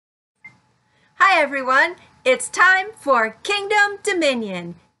Hi everyone, it's time for Kingdom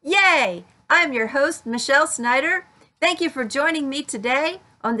Dominion. Yay! I'm your host, Michelle Snyder. Thank you for joining me today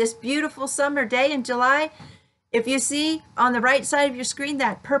on this beautiful summer day in July. If you see on the right side of your screen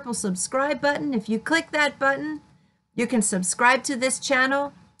that purple subscribe button, if you click that button, you can subscribe to this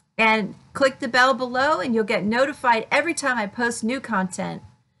channel and click the bell below and you'll get notified every time I post new content.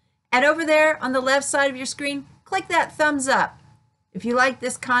 And over there on the left side of your screen, click that thumbs up. If you like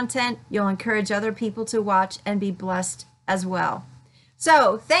this content, you'll encourage other people to watch and be blessed as well.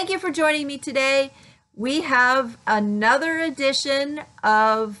 So thank you for joining me today. We have another edition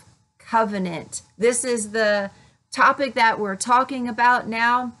of Covenant. This is the topic that we're talking about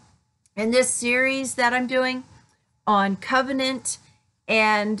now in this series that I'm doing on Covenant.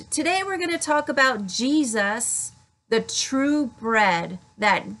 And today we're going to talk about Jesus, the true bread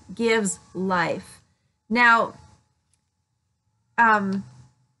that gives life. Now,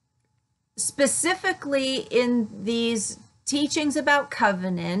 specifically in these teachings about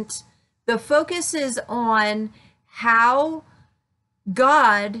covenant, the focus is on how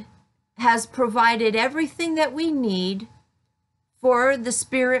God has provided everything that we need for the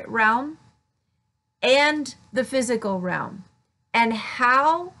spirit realm and the physical realm, and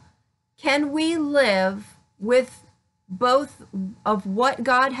how can we live with both of what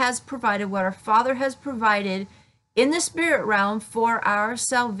God has provided, what our Father has provided in the spirit realm for our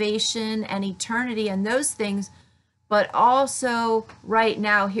salvation and eternity and those things, but also right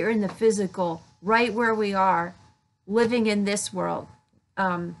now here in the physical, right where we are living in this world.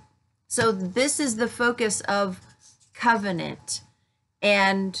 So this is the focus of covenant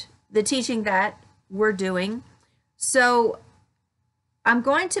and the teaching that we're doing. So I'm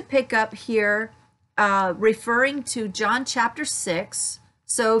going to pick up here referring to John chapter 6.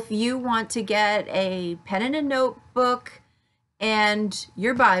 So if you want to get a pen and a notebook and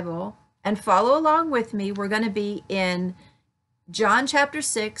your Bible and follow along with me, we're going to be in John chapter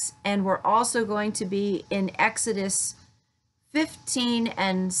 6, and we're also going to be in Exodus 15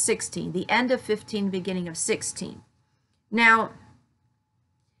 and 16, the end of 15, beginning of 16. Now,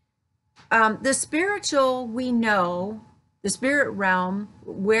 the spiritual, we know, the spirit realm,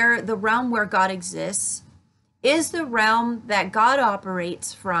 the realm where God exists, is the realm that God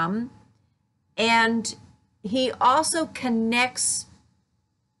operates from, and he also connects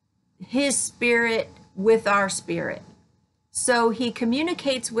his spirit with our spirit. So he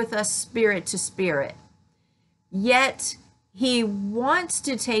communicates with us spirit to spirit. Yet he wants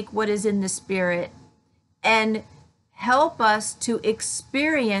to take what is in the spirit and help us to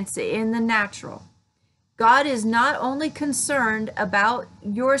experience it in the natural. God is not only concerned about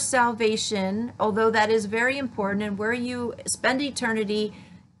your salvation, although that is very important, and where you spend eternity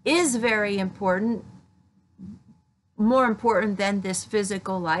is very important, more important than this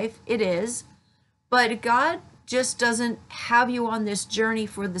physical life. It is. But God just doesn't have you on this journey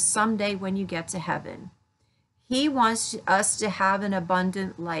for the someday when you get to heaven. He wants us to have an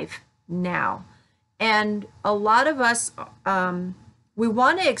abundant life now. And a lot of us, we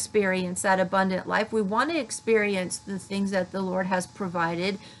want to experience that abundant life. We want to experience the things that the Lord has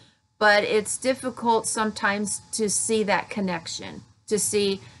provided, but it's difficult sometimes to see that connection, to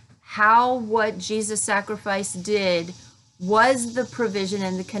see how what Jesus' sacrifice did was the provision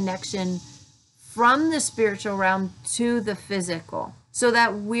and the connection from the spiritual realm to the physical, so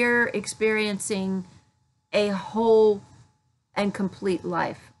that we're experiencing a whole and complete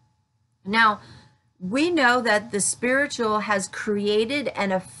life. Now, we know that the spiritual has created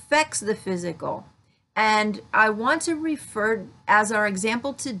and affects the physical. And I want to refer as our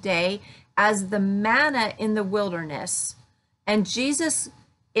example today as the manna in the wilderness. And Jesus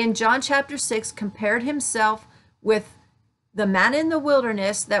in John chapter 6 compared himself with the manna in the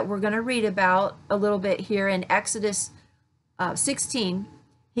wilderness that we're going to read about a little bit here in Exodus 16.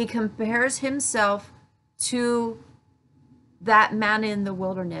 He compares himself to that manna in the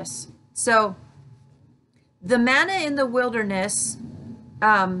wilderness. So the manna in the wilderness,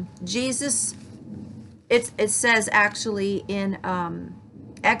 Jesus, it says actually in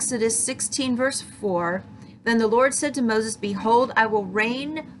Exodus 16 verse 4, then the Lord said to Moses, behold, I will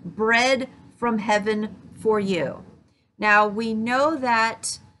rain bread from heaven for you. Now we know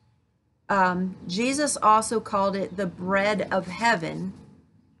that Jesus also called it the bread of heaven.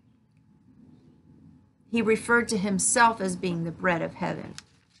 He referred to himself as being the bread of heaven.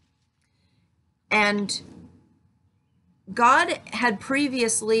 And God had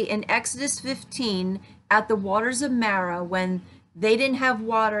previously in Exodus 15 at the waters of Marah, when they didn't have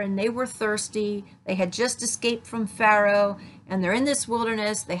water and they were thirsty, they had just escaped from Pharaoh and they're in this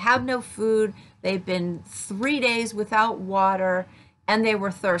wilderness, they have no food, they've been 3 days without water, and they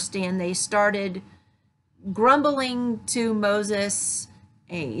were thirsty, and they started grumbling to Moses,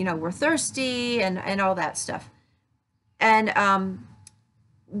 we're thirsty and all that stuff. And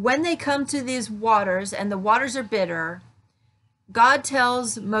when they come to these waters and the waters are bitter, God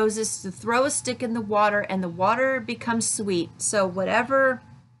tells Moses to throw a stick in the water and the water becomes sweet. So whatever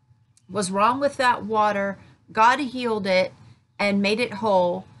was wrong with that water, God healed it and made it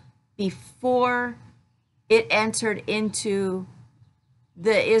whole before it entered into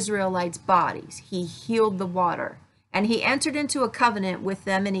the Israelites' bodies. He healed the water. And he entered into a covenant with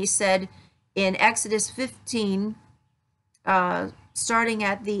them, and he said in Exodus 15, starting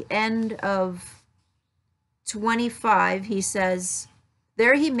at the end of 25, he says,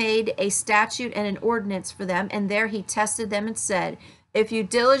 there he made a statute and an ordinance for them, and there he tested them and said, if you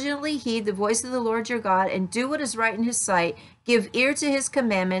diligently heed the voice of the Lord your God and do what is right in his sight, give ear to his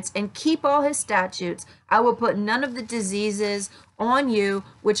commandments and keep all his statutes, I will put none of the diseases on you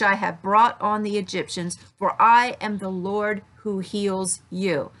which I have brought on the Egyptians, for I am the Lord who heals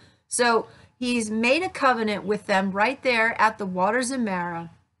you. So he's made a covenant with them right there at the waters of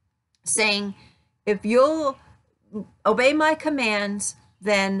Marah, saying, if you'll obey my commands,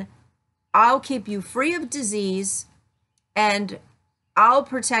 then I'll keep you free of disease and I'll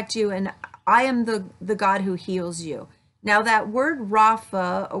protect you, and I am the God who heals you. Now that word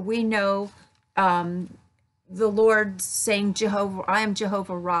Rapha, we know the Lord saying Jehovah, I am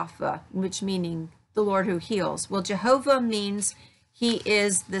Jehovah Rapha, which meaning the Lord who heals. Well, Jehovah means he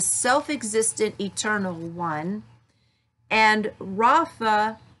is the self-existent eternal one. And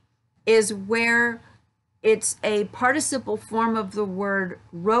Rapha is where it's a participle form of the word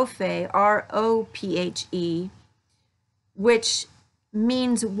Rophe, R-O-P-H-E, which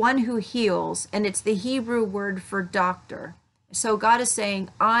means one who heals, and it's the Hebrew word for doctor. So God is saying,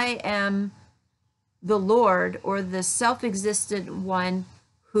 I am the Lord, or the self-existent one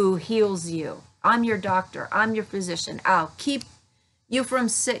who heals you. I'm your doctor. I'm your physician. I'll keep you from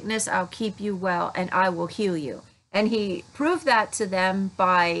sickness. I'll keep you well, and I will heal you. And he proved that to them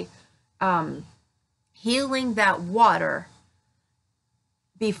by healing that water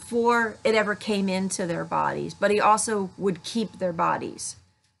before it ever came into their bodies, but he also would keep their bodies.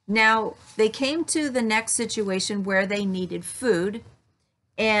 Now, they came to the next situation where they needed food,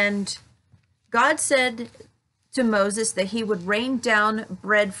 and God said to Moses that he would rain down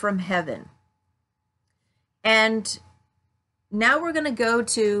bread from heaven. And now we're going to go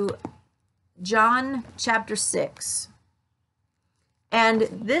to John chapter 6. And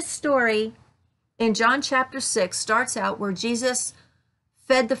this story in John chapter 6 starts out where Jesus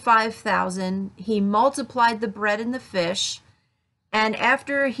fed the 5,000. He multiplied the bread and the fish. And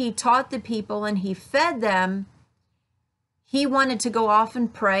after he taught the people and he fed them, he wanted to go off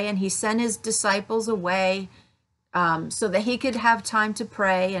and pray, and he sent his disciples away so that he could have time to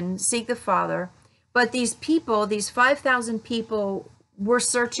pray and seek the Father. But these people, these 5,000 people, were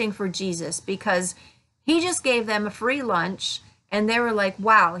searching for Jesus because he just gave them a free lunch, and they were like,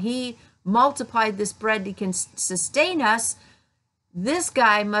 wow, he multiplied this bread to can sustain us. This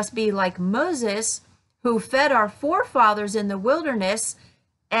guy must be like Moses, who fed our forefathers in the wilderness,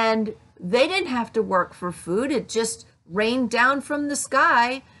 and they didn't have to work for food. It just rained down from the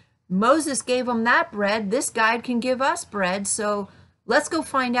sky. Moses gave them that bread. This guy can give us bread. So let's go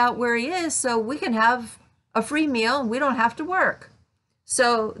find out where he is so we can have a free meal and we don't have to work.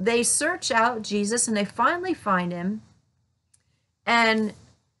 So they search out Jesus and they finally find him. And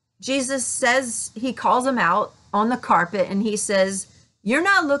Jesus says, he calls them out on the carpet and he says, you're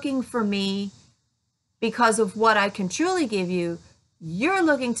not looking for me because of what I can truly give you. You're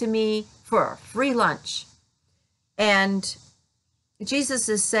looking to me for a free lunch. And Jesus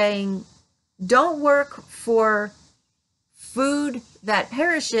is saying, don't work for food that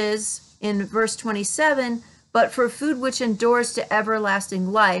perishes in verse 27, but for food which endures to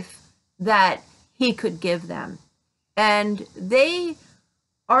everlasting life that he could give them. And they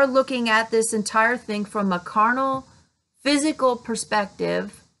are looking at this entire thing from a carnal, physical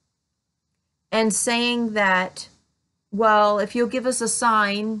perspective and saying that, well, if you'll give us a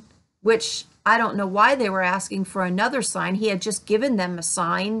sign, which I don't know why they were asking for another sign. He had just given them a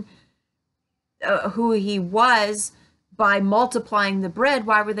sign, who he was, by multiplying the bread.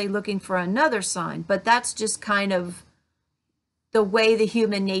 Why were they looking for another sign? But that's just kind of the way the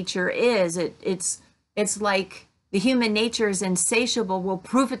human nature is. It's like the human nature is insatiable. Well,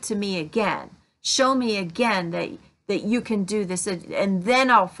 prove it to me again. Show me again that you can do this, and then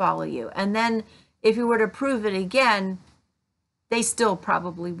I'll follow you. And then if you were to prove it again, they still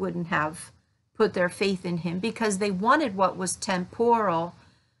probably wouldn't have put their faith in him because they wanted what was temporal,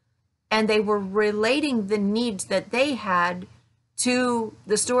 and they were relating the needs that they had to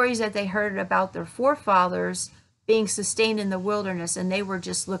the stories that they heard about their forefathers being sustained in the wilderness, and they were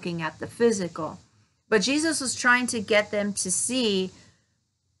just looking at the physical. But Jesus was trying to get them to see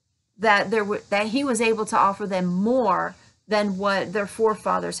that that he was able to offer them more than what their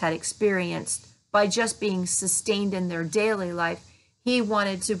forefathers had experienced by just being sustained in their daily life. He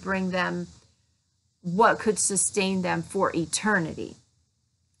wanted to bring them what could sustain them for eternity.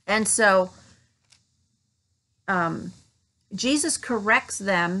 And so Jesus corrects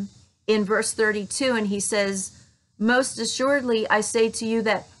them in verse 32, and he says, "Most assuredly, I say to you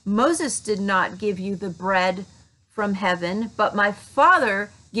that Moses did not give you the bread from heaven, but my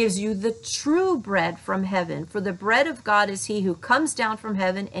Father gives you the true bread from heaven. For the bread of God is he who comes down from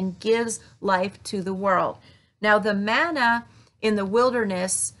heaven and gives life to the world." Now, the manna in the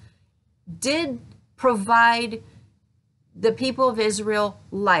wilderness did provide the people of Israel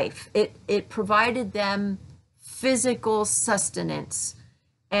life. It provided them physical sustenance,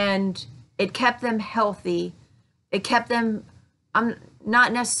 and it kept them healthy. It kept them,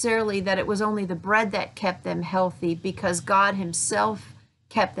 not necessarily that it was only the bread that kept them healthy, because God himself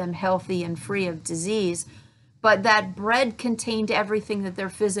kept them healthy and free of disease, but that bread contained everything that their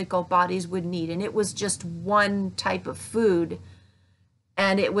physical bodies would need. And it was just one type of food,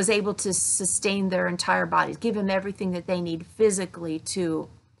 and it was able to sustain their entire bodies, give them everything that they need physically to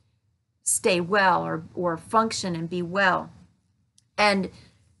stay well or function and be well. And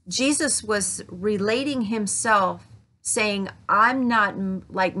Jesus was relating himself, saying, I'm not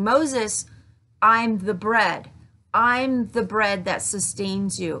like Moses, I'm the bread. I'm the bread that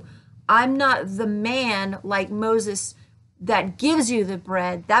sustains you. I'm not the man like Moses that gives you the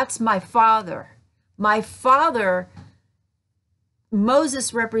bread. That's my Father. My Father,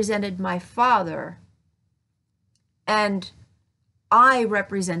 Moses represented my Father, and I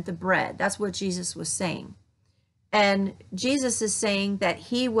represent the bread. That's what Jesus was saying. And Jesus is saying that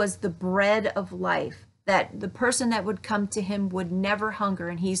he was the bread of life, that the person that would come to him would never hunger.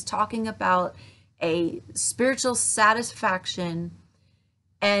 And he's talking about a spiritual satisfaction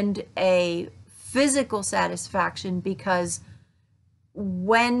and a physical satisfaction, because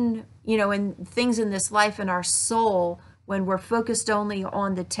when, in things in this life, in our soul, when we're focused only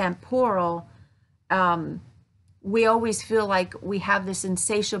on the temporal, we always feel like we have this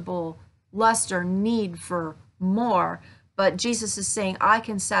insatiable lust or need for more. But Jesus is saying, I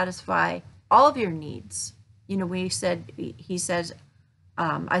can satisfy all of your needs. He says,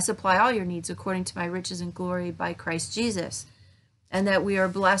 I supply all your needs according to my riches and glory by Christ Jesus, and that we are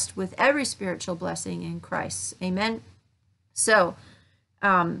blessed with every spiritual blessing in Christ. Amen. So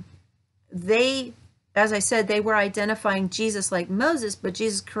as I said, they were identifying Jesus like Moses, but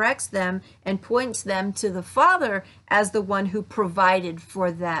Jesus corrects them and points them to the Father as the one who provided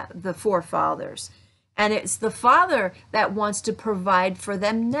for the forefathers. And it's the Father that wants to provide for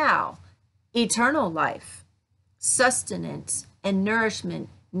them now, eternal life, sustenance, and nourishment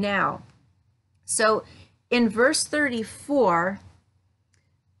now. So in verse 34,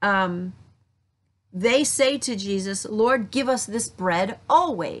 they say to Jesus, Lord, give us this bread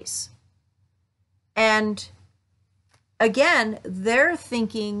always. And again, they're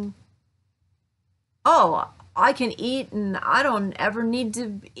thinking, oh, I can eat and I don't ever need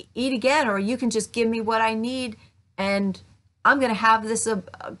to eat again, or you can just give me what I need and I'm going to have this a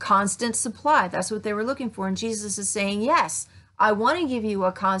constant supply. That's what they were looking for. And Jesus is saying, yes, I want to give you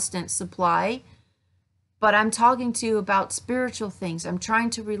a constant supply, but I'm talking to you about spiritual things. I'm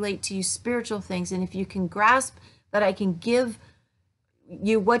trying to relate to you spiritual things. And if you can grasp that I can give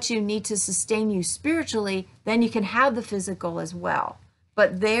you what you need to sustain you spiritually, then you can have the physical as well.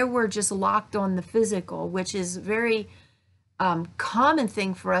 But they were just locked on the physical, which is a very common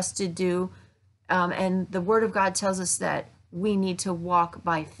thing for us to do. And the Word of God tells us that we need to walk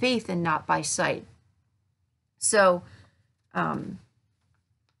by faith and not by sight. So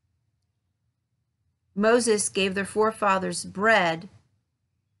Moses gave their forefathers bread,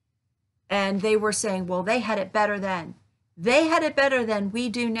 and they were saying, well, they had it better then. They had it better than we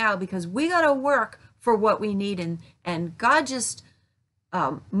do now, because we got to work for what we need. And God just,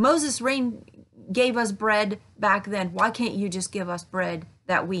 Moses gave us bread back then. Why can't you just give us bread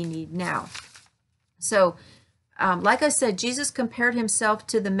that we need now? So, like I said, Jesus compared himself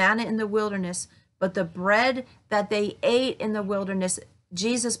to the manna in the wilderness, but the bread that they ate in the wilderness,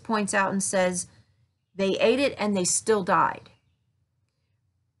 Jesus points out and says, they ate it and they still died.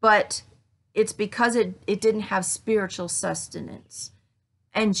 But it's because it didn't have spiritual sustenance.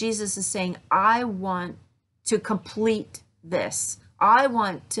 And Jesus is saying, I want to complete this. I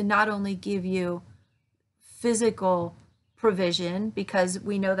want to not only give you physical provision, because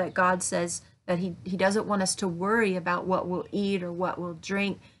we know that God says that he doesn't want us to worry about what we'll eat or what we'll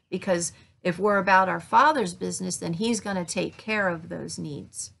drink, because if we're about our Father's business, then he's going to take care of those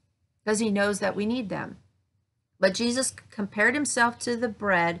needs because he knows that we need them. But Jesus compared himself to the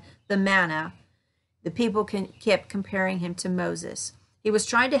bread, the manna. The people kept comparing him to Moses. He was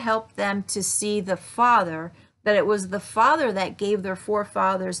trying to help them to see the Father, that it was the Father that gave their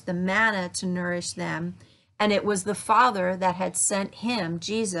forefathers the manna to nourish them, and it was the Father that had sent him,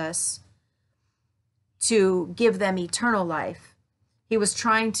 Jesus, to give them eternal life. He was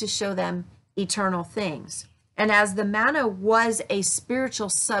trying to show them eternal things. And as the manna was a spiritual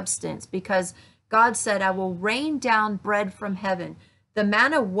substance, because God said, I will rain down bread from heaven. The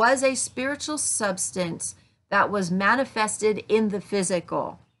manna was a spiritual substance that was manifested in the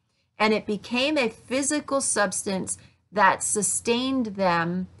physical. And it became a physical substance that sustained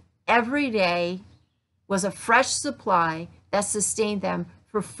them every day, was a fresh supply that sustained them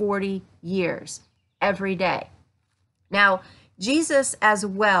for 40 years, every day. Now, Jesus as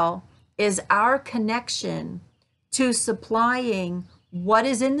well is our connection to supplying what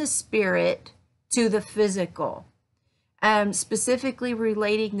is in the spirit to the physical. Specifically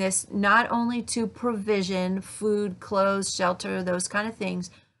relating this not only to provision, food, clothes, shelter, those kind of things,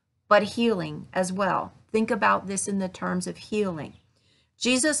 but healing as well. Think about this in the terms of healing.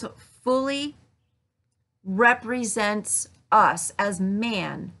 Jesus fully represents us as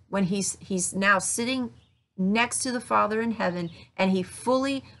man when he's now sitting next to the Father in heaven, and he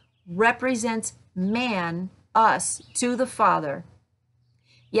fully represents man, us, to the Father.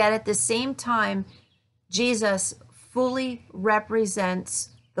 Yet at the same time, Jesus fully represents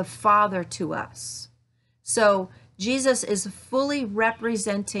the Father to us. So Jesus is fully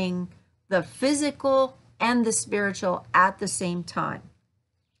representing the physical and the spiritual at the same time.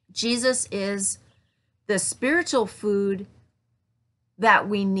 Jesus is the spiritual food that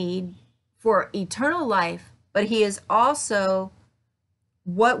we need for eternal life, but he is also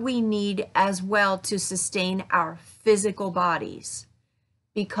what we need as well to sustain our physical bodies,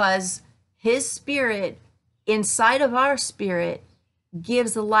 because his spirit inside of our spirit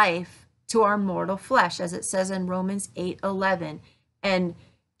gives life to our mortal flesh, as it says in Romans 8:11. And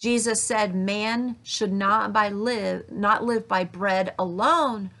Jesus said, man should not live by bread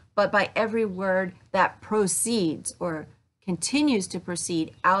alone, but by every word that proceeds or continues to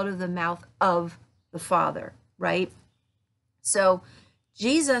proceed out of the mouth of the Father, right? So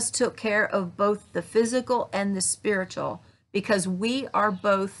Jesus took care of both the physical and the spiritual, because we are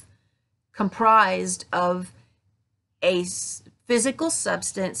both comprised of a physical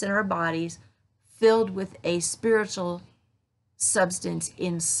substance in our bodies filled with a spiritual substance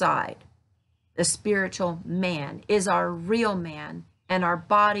inside. The spiritual man is our real man, and our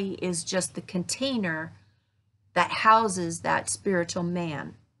body is just the container that houses that spiritual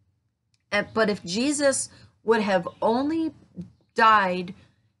man. But if Jesus would have only died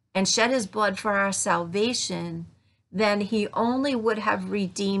and shed his blood for our salvation, then he only would have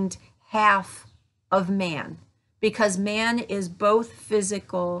redeemed half of man, because man is both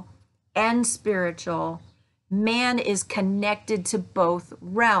physical and spiritual. Man is connected to both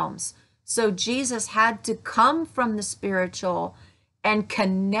realms. So Jesus had to come from the spiritual and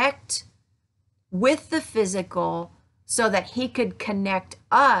connect with the physical so that he could connect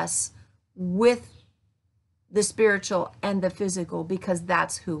us with the spiritual and the physical, because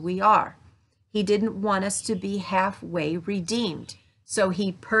that's who we are. He didn't want us to be halfway redeemed. So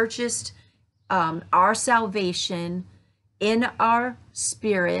he purchased our salvation in our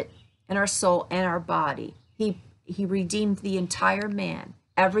spirit, in our soul, and our body. He redeemed the entire man,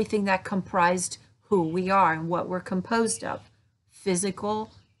 everything that comprised who we are and what we're composed of,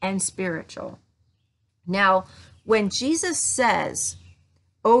 physical and spiritual. Now, when Jesus says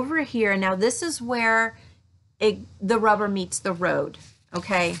over here, now this is where the rubber meets the road,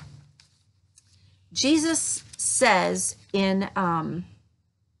 okay? Jesus says in,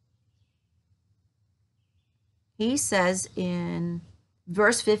 he says in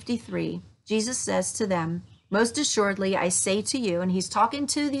verse 53, Jesus says to them, most assuredly, I say to you, and he's talking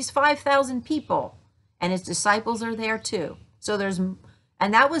to these 5,000 people, and his disciples are there too. So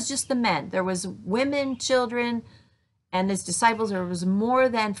and that was just the men. There was women, children, and his disciples. There was more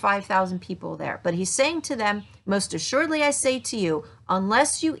than 5,000 people there. But he's saying to them, most assuredly, I say to you,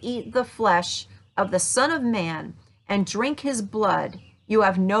 unless you eat the flesh of the Son of Man and drink his blood, you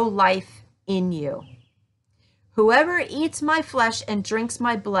have no life in you. Whoever eats my flesh and drinks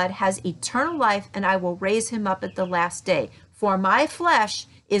my blood has eternal life, and I will raise him up at the last day. For my flesh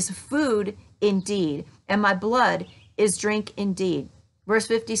is food indeed, and my blood is drink indeed. Verse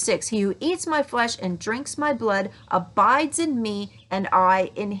 56, he who eats my flesh and drinks my blood abides in me, and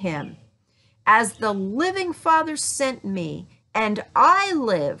I in him. as the living Father sent me, and I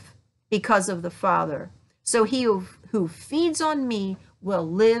live because of the Father. So he who feeds on me will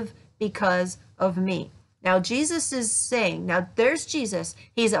live because of me. Now, Jesus is saying, now there's Jesus.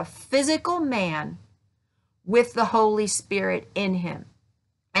 He's a physical man with the Holy Spirit in him.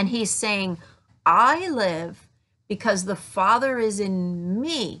 And he's saying, I live because the Father is in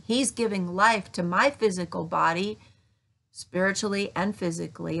me. He's giving life to my physical body, spiritually and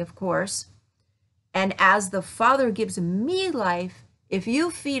physically, of course. And as the Father gives me life, if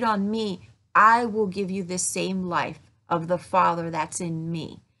you feed on me, I will give you the same life of the Father that's in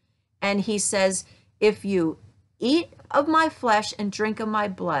me. And he says, if you eat of my flesh and drink of my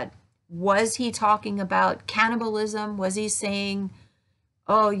blood, was he talking about cannibalism? Was he saying,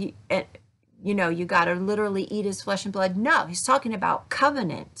 oh, you got to literally eat his flesh and blood? No, he's talking about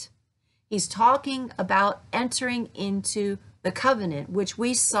covenant. He's talking about entering into the covenant, which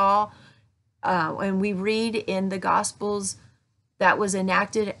we saw and we read in the Gospels that was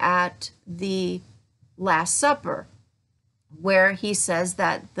enacted at the Last Supper, where he says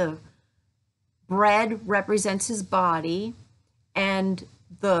that the bread represents his body and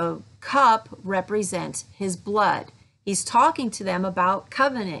the cup represents his blood. He's talking to them about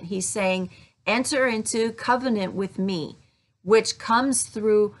covenant. He's saying, enter into covenant with me, which comes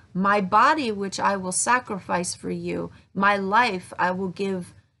through my body, which I will sacrifice for you. My life I will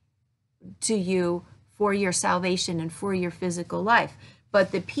give to you for your salvation and for your physical life.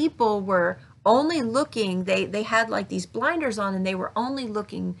 But the people were only looking, they had like these blinders on, and they were only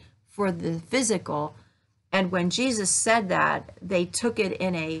looking for the physical. And when Jesus said that, they took it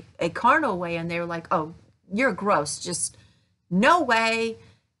in a carnal way, and they were like, oh, you're gross. Just no way.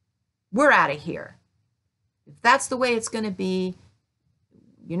 We're out of here. If that's the way it's going to be,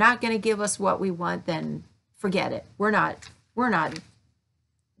 you're not going to give us what we want, then forget it. We're not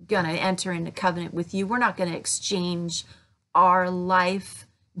going to enter into covenant with you. We're not going to exchange our life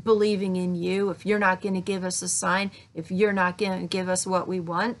believing in you if you're not going to give us a sign, if you're not going to give us what we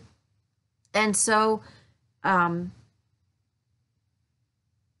want. And so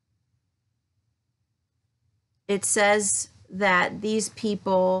it says that these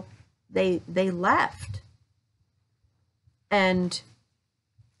people, they left. And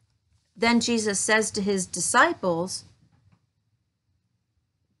then Jesus says to his disciples,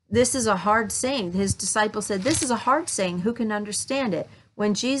 this is a hard saying. His disciples said, this is a hard saying. Who can understand it?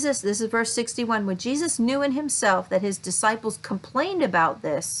 When Jesus, this is verse 61, when Jesus knew in himself that his disciples complained about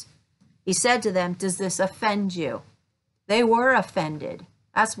this, he said to them, does this offend you? They were offended.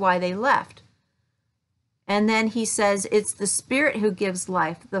 That's why they left. And then he says, it's the Spirit who gives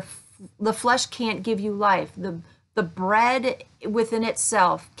life. The flesh can't give you life. The bread within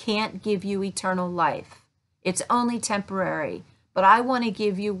itself can't give you eternal life. It's only temporary. But I want to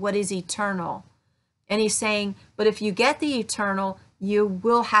give you what is eternal. And he's saying, but if you get the eternal, you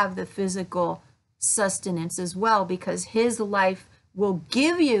will have the physical sustenance as well, because his life will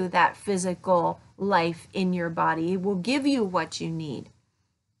give you that physical life in your body. It will give you what you need.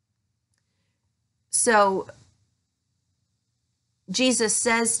 So Jesus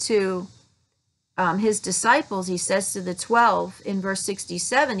says to his disciples, he says to the 12 in verse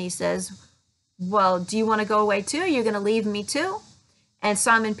 67, he says, well, do you want to go away too? You're going to leave me too? And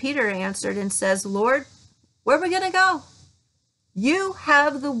Simon Peter answered and says, Lord, where are we going to go? You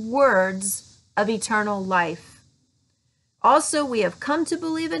have the words of eternal life. Also, we have come to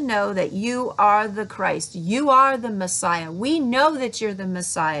believe and know that you are the Christ. You are the Messiah. We know that you're the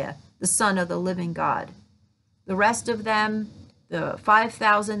Messiah, the Son of the living God. The rest of them, the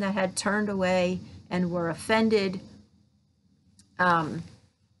 5,000 that had turned away and were offended,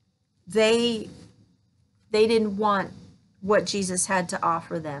 they didn't want what Jesus had to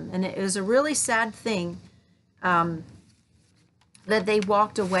offer them. And it was a really sad thing that they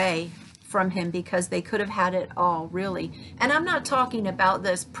walked away from him, because they could have had it all, really. And I'm not talking about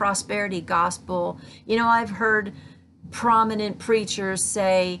this prosperity gospel. You know, I've heard prominent preachers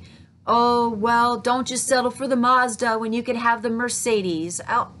say, oh, well, don't just settle for the Mazda when you could have the Mercedes.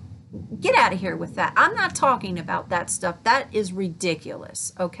 Get out of here with that. I'm not talking about that stuff. That is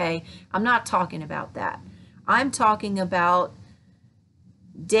ridiculous, okay? I'm not talking about that. I'm talking about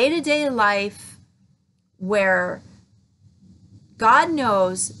day-to-day life where God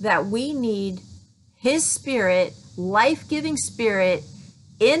knows that we need his Spirit, life-giving Spirit,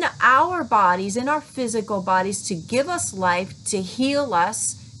 in our bodies, in our physical bodies, to give us life, to heal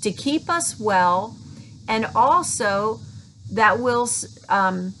us, to keep us well, and also that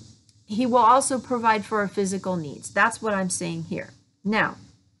he will also provide for our physical needs. That's what I'm saying here. Now,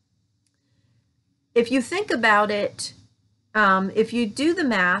 if you think about it, if you do the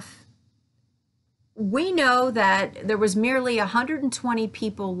math, we know that there was merely 120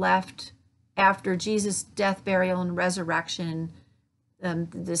 people left after Jesus' death, burial, and resurrection. The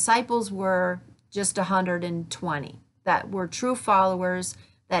disciples were just 120 that were true followers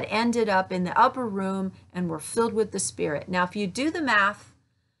that ended up in the upper room and were filled with the Spirit. Now, if you do the math,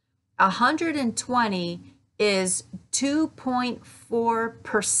 120 is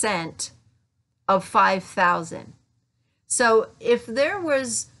 2.4% of 5,000. So if there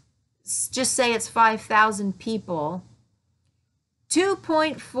was, just say it's 5,000 people,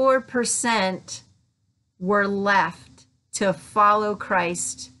 2.4% were left to follow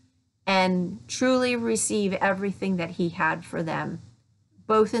Christ and truly receive everything that he had for them,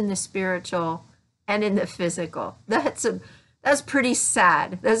 both in the spiritual and in the physical. That's pretty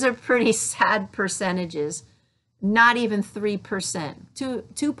sad. Those are pretty sad percentages. Not even 3%,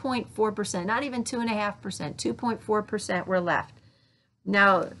 2.4%, not even 2.5%, 2.4% were left.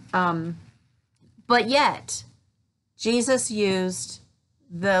 Now, but yet, Jesus used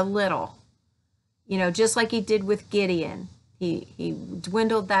the little, just like he did with Gideon. He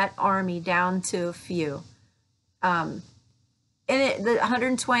dwindled that army down to a few. And the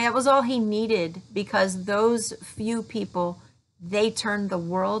 120, that was all he needed, because those few people, they turned the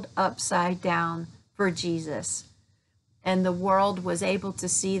world upside down for Jesus. And the world was able to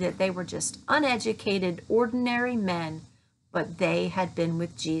see that they were just uneducated, ordinary men, but they had been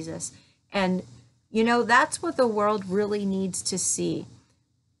with Jesus. And, that's what the world really needs to see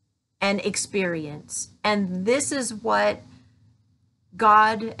and experience. And this is what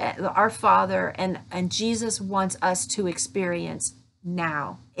God, our Father, and Jesus wants us to experience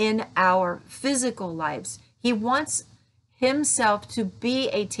now in our physical lives. He wants himself to be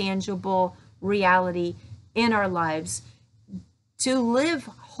a tangible reality in our lives, to live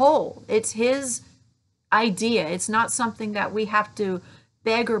whole. It's his idea. It's not something that we have to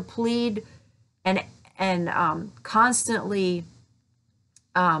beg or plead and constantly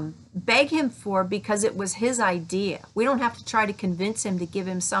beg him for, because it was his idea. We don't have to try to convince him to give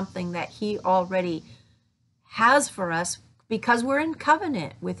him something that he already has for us, because we're in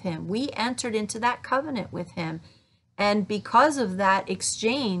covenant with him. We entered into that covenant with him. And because of that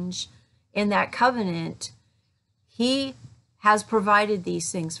exchange in that covenant, he has provided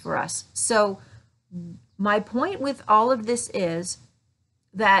these things for us. So my point with all of this is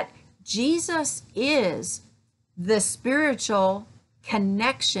that Jesus is the spiritual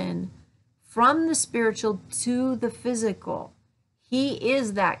connection from the spiritual to the physical. He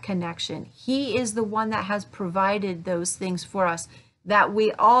is that connection. He is the one that has provided those things for us that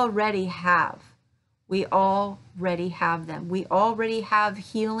we already have. We already have them. We already have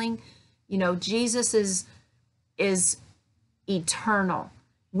healing. Jesus is eternal.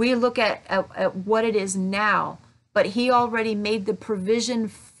 We look at what it is now, but he already made the provision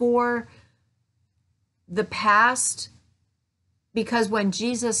for the past, because when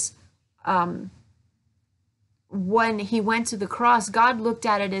Jesus, when he went to the cross, God looked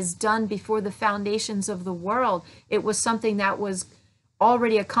at it as done before the foundations of the world. It was something that was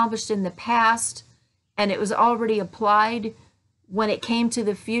already accomplished in the past, and it was already applied when it came to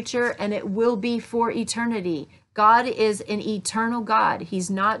the future, and it will be for eternity. God is an eternal God. He's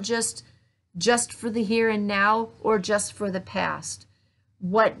not just for the here and now, or just for the past.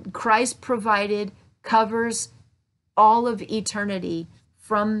 What Christ provided covers all of eternity,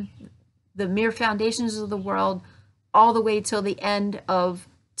 from the mere foundations of the world all the way till the end of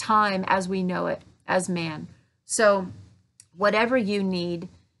time as we know it as man. So whatever you need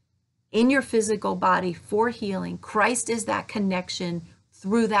in your physical body for healing, Christ is that connection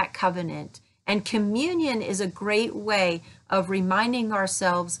through that covenant. And communion is a great way of reminding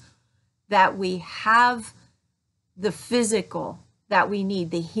ourselves that we have the physical that we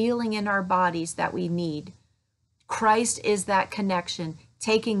need, the healing in our bodies that we need. Christ is that connection,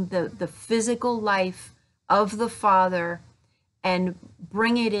 taking the physical life of the Father and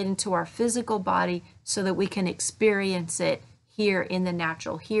bring it into our physical body so that we can experience it here in the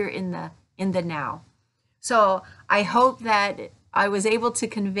natural, here in the now. So I hope that I was able to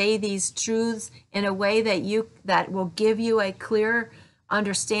convey these truths in a way that will give you a clear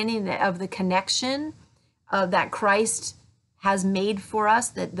understanding of the connection that Christ has made for us,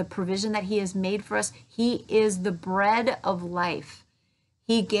 that the provision that he has made for us. He is the bread of life.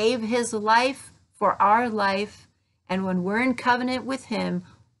 He gave his life for our life, and when we're in covenant with him,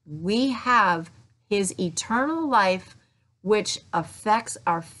 we have his eternal life, which affects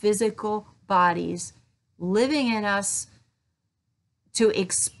our physical bodies, living in us to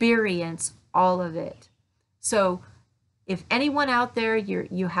experience all of it. So if anyone out there,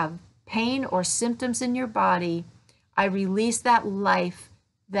 you have pain or symptoms in your body, I release that life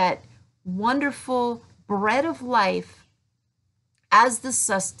that wonderful bread of life as the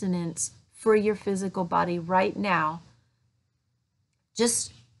sustenance for your physical body right now.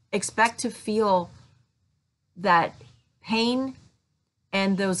 Just expect to feel that pain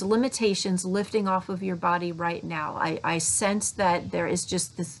and those limitations lifting off of your body right now. I sense that there is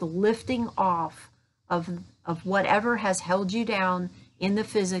just this lifting off of whatever has held you down in the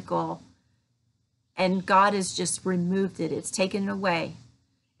physical, and God has just removed it. It's taken it away.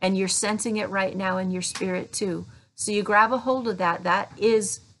 And you're sensing it right now in your spirit too. So you grab a hold of that. That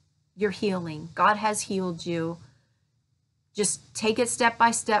is your healing. God has healed you. Just take it step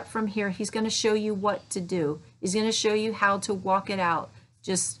by step from here. He's going to show you what to do. He's going to show you how to walk it out.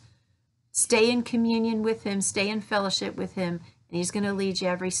 Just stay in communion with him, stay in fellowship with him, and he's going to lead you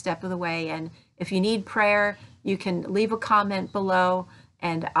every step of the way. And if you need prayer, you can leave a comment below,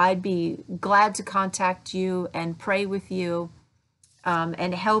 and I'd be glad to contact you and pray with you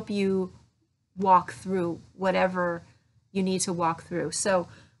and help you walk through whatever you need to walk through. So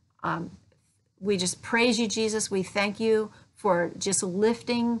we just praise you, Jesus. We thank you for just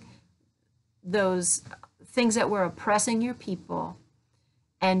lifting those things that were oppressing your people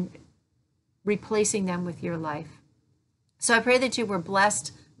and replacing them with your life. So I pray that you were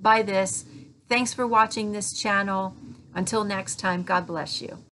blessed by this. Thanks for watching this channel. Until next time, God bless you.